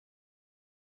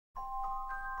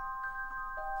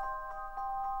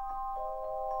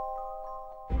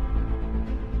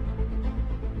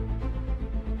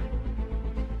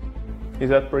Is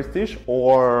that prestige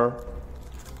or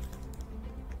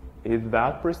is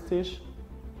that prestige?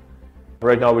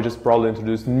 Right now we just probably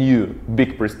introduced new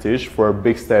big prestige for a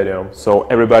big stadium, so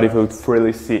everybody will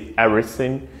freely see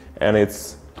everything and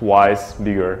it's twice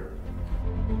bigger.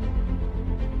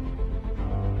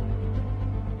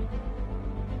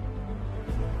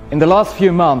 In the last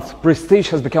few months, Prestige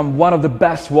has become one of the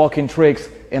best walk-in tricks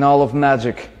in all of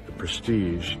Magic. The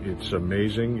Prestige, it's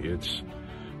amazing. It's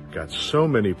got so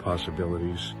many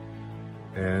possibilities.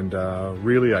 And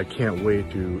really, I can't wait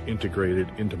to integrate it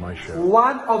into my show.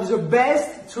 One of the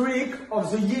best trick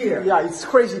of the year. Yeah, it's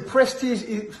crazy. Prestige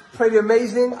is pretty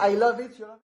amazing. I love it.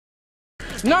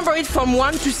 Number it from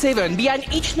 1 to 7. Behind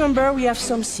each number we have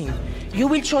something. You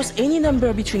will choose any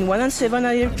number between 1 and 7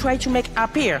 and you'll try to make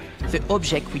appear the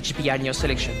object which behind your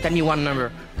selection. Tell me one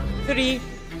number. 3.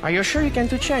 Are you sure you can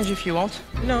to change if you want?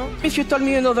 No. If you told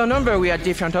me another number, we had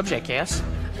different object, yes?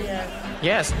 Yeah.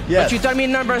 Yes. But you told me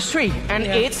number 3 and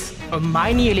it's a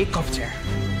mini helicopter.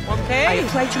 Okay. I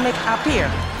try to make appear.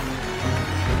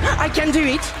 I can do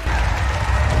it.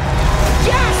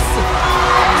 Yes!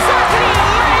 Exactly!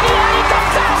 Mini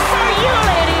helicopter for you,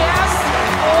 ladies!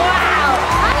 Wow!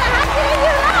 How can I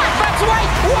do that?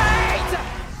 But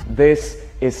wait! This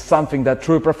is something that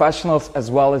true professionals as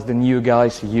well as the new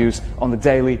guys use on a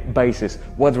daily basis.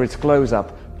 Whether it's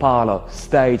close-up, parlor,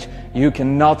 stage, you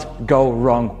cannot go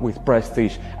wrong with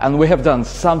Prestige. And we have done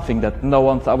something that no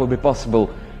one thought would be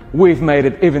possible. We've made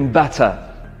it even better.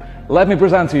 Let me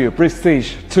present to you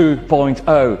Prestige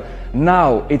 2.0.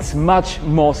 Now it's much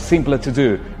more simpler to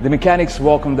do. The mechanics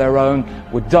work on their own.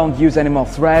 We don't use any more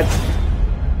threads.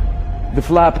 The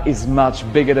flap is much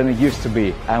bigger than it used to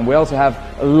be, and we also have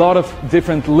a lot of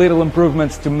different little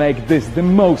improvements to make this the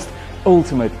most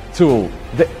ultimate tool,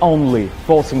 the only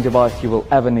forcing device you will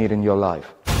ever need in your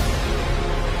life.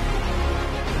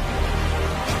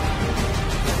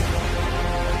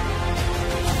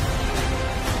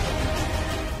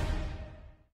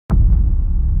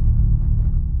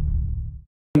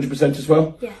 As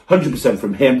well? Yeah. 100%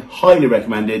 from him, highly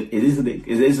recommended. It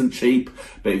isn't cheap,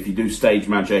 but if you do stage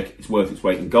magic, it's worth its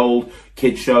weight in gold.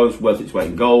 Kids shows, worth its weight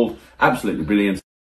in gold. Absolutely brilliant.